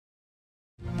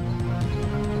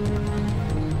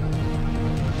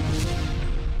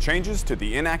Changes to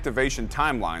the inactivation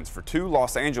timelines for two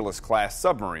Los Angeles-class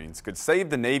submarines could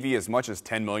save the Navy as much as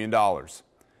 $10 million.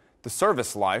 The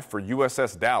service life for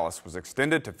USS Dallas was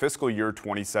extended to fiscal year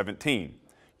 2017.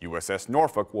 USS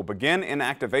Norfolk will begin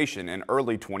inactivation in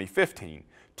early 2015,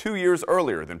 2 years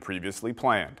earlier than previously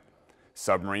planned.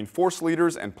 Submarine force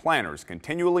leaders and planners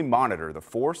continually monitor the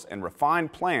force and refine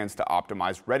plans to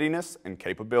optimize readiness and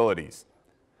capabilities.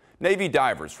 Navy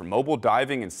divers from Mobile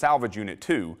Diving and Salvage Unit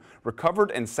 2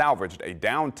 recovered and salvaged a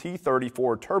downed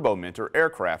T-34 Turbominter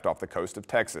aircraft off the coast of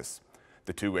Texas.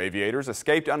 The two aviators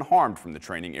escaped unharmed from the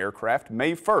training aircraft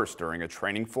May 1st during a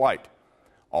training flight.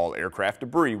 All aircraft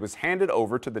debris was handed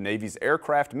over to the Navy's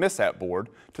Aircraft Mishap Board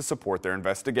to support their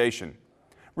investigation.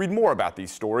 Read more about these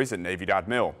stories at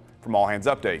Navy.mil. From All Hands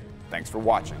Update, thanks for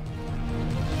watching.